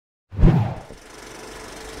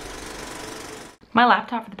My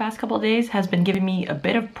laptop for the past couple of days has been giving me a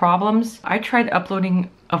bit of problems. I tried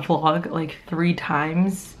uploading a vlog like 3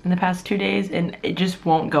 times in the past 2 days and it just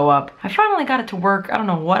won't go up. I finally got it to work. I don't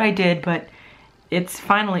know what I did, but it's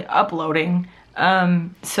finally uploading.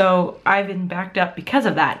 So I've been backed up because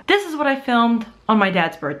of that. This is what I filmed on my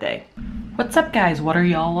dad's birthday. What's up, guys? What are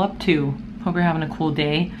y'all up to? Hope you're having a cool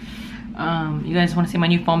day. You guys want to see my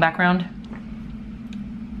new phone background?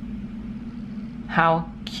 How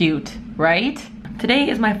cute, right? Today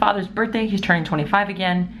is my father's birthday. He's turning 25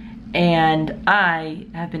 again, and I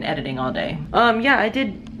have been editing all day. Yeah, I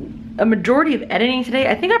did a majority of editing today.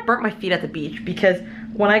 I think I burnt my feet at the beach because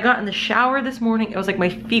when I got in the shower this morning, it was like my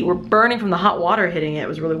feet were burning from the hot water hitting it. It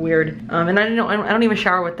was really weird. And I don't even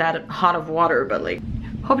shower with that hot of water, but like,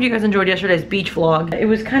 hope you guys enjoyed yesterday's beach vlog. It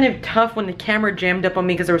was kind of tough when the camera jammed up on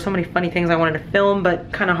me because there were so many funny things I wanted to film,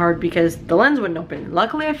 but kind of hard because the lens wouldn't open.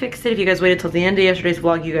 Luckily I fixed it. If you guys waited till the end of yesterday's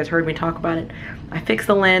vlog, you guys heard me talk about it. I fixed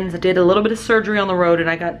the lens. I did a little bit of surgery on the road and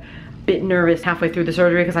I got a bit nervous halfway through the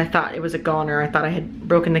surgery because I thought it was a goner. I thought I had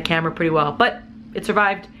broken the camera pretty well, but it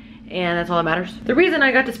survived and that's all that matters. The reason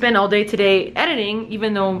I got to spend all day today editing,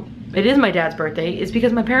 even though it is my dad's birthday, is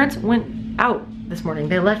because my parents went out this morning.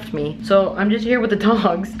 They left me. So I'm just here with the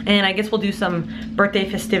dogs and I guess we'll do some birthday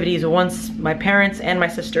festivities once my parents and my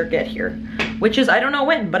sister get here, which is, I don't know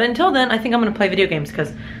when, but until then I think I'm gonna play video games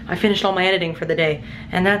because I finished all my editing for the day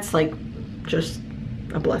and that's like just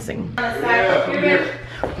a blessing.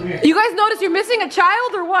 You guys notice you're missing a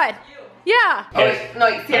child or what? Yeah. Oh, wait, no,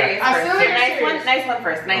 serious first. Nice one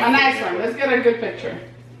first. A nice one. Let's get a good picture.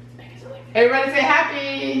 Everybody say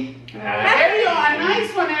happy. Ariel, a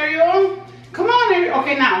nice one, Ariel. Come on, Ariel.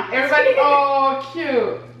 Okay, now, everybody, oh,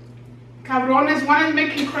 cute. Cabrones, one is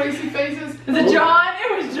making crazy faces. Is it John?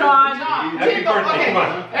 It was John. Happy birthday, okay. come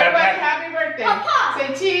on. Everybody, happy birthday. Papa. Say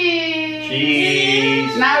cheese.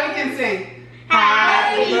 Cheese. Now we can sing.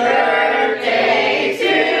 Happy birthday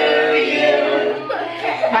to you.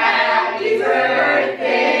 Happy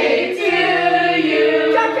birthday to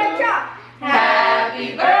you. Chop, chop, chop. Happy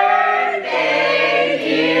birthday,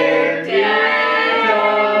 dear Dad.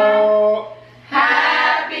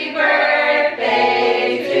 Happy birthday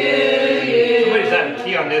to you. Somebody's having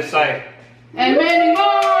tea on this side. And many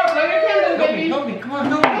more. Blow your candles, baby. Help me, come on,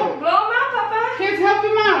 help me. Blow him out, Papa. Kids, help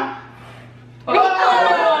him out.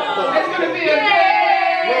 Oh, it's gonna be a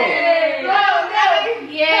yay! Go, Daddy!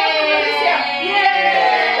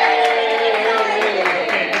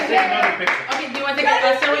 Okay, do you want to take a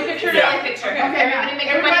selfie picture or a picture? Okay, now,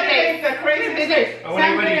 everybody makes a crazy face. I want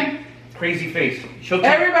everybody crazy face. Show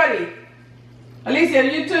Everybody. Alicia,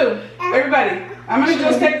 you too. Everybody. I'm gonna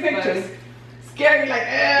just take pictures. Scary, like,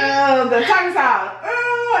 oh, the tongue's out.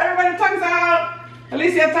 Oh, everybody tongue's out.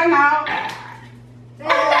 Alicia, tongue out.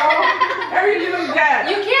 Oh, every little dad.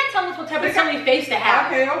 You can't tell us what type of selfie face to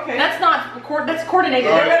have. Okay. That's coordinated.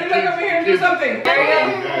 Everybody look over here and do something. There you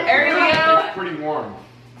go. There you go. It's pretty warm.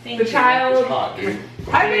 The child. Hot, dude.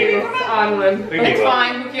 Hi, baby. Come on. It's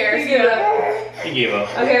fine. Who cares? He gave up.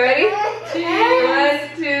 Okay, ready?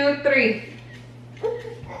 1, 2, 3.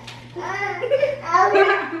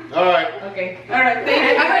 All right. Okay. All right, thank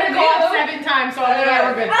you. I'm gonna go off 7 times, so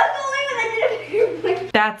we're good.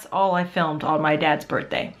 That's all I filmed on my dad's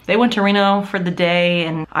birthday. They went to Reno for the day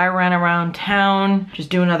and I ran around town just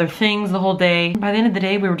doing other things the whole day. By the end of the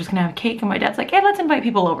day, we were just gonna have cake and my dad's like, hey, let's invite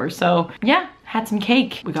people over. So yeah, had some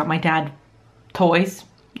cake. We got my dad toys,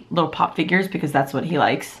 little pop figures because that's what he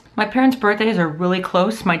likes. My parents' birthdays are really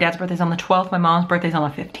close. My dad's birthday's on the 12th, my mom's birthday's on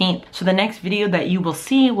the 15th. So the next video that you will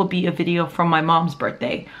see will be a video from my mom's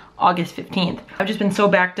birthday, August 15th. I've just been so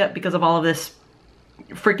backed up because of all of this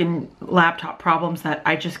freaking laptop problems that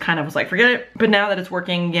I just kind of was like, forget it. But now that it's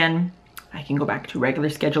working again, I can go back to regular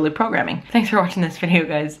scheduled programming. Thanks for watching this video,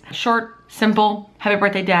 guys. Short, simple, happy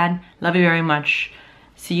birthday, Dad. Love you very much.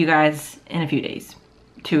 See you guys in a few days.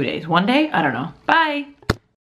 2 days, 1 day? I don't know. Bye.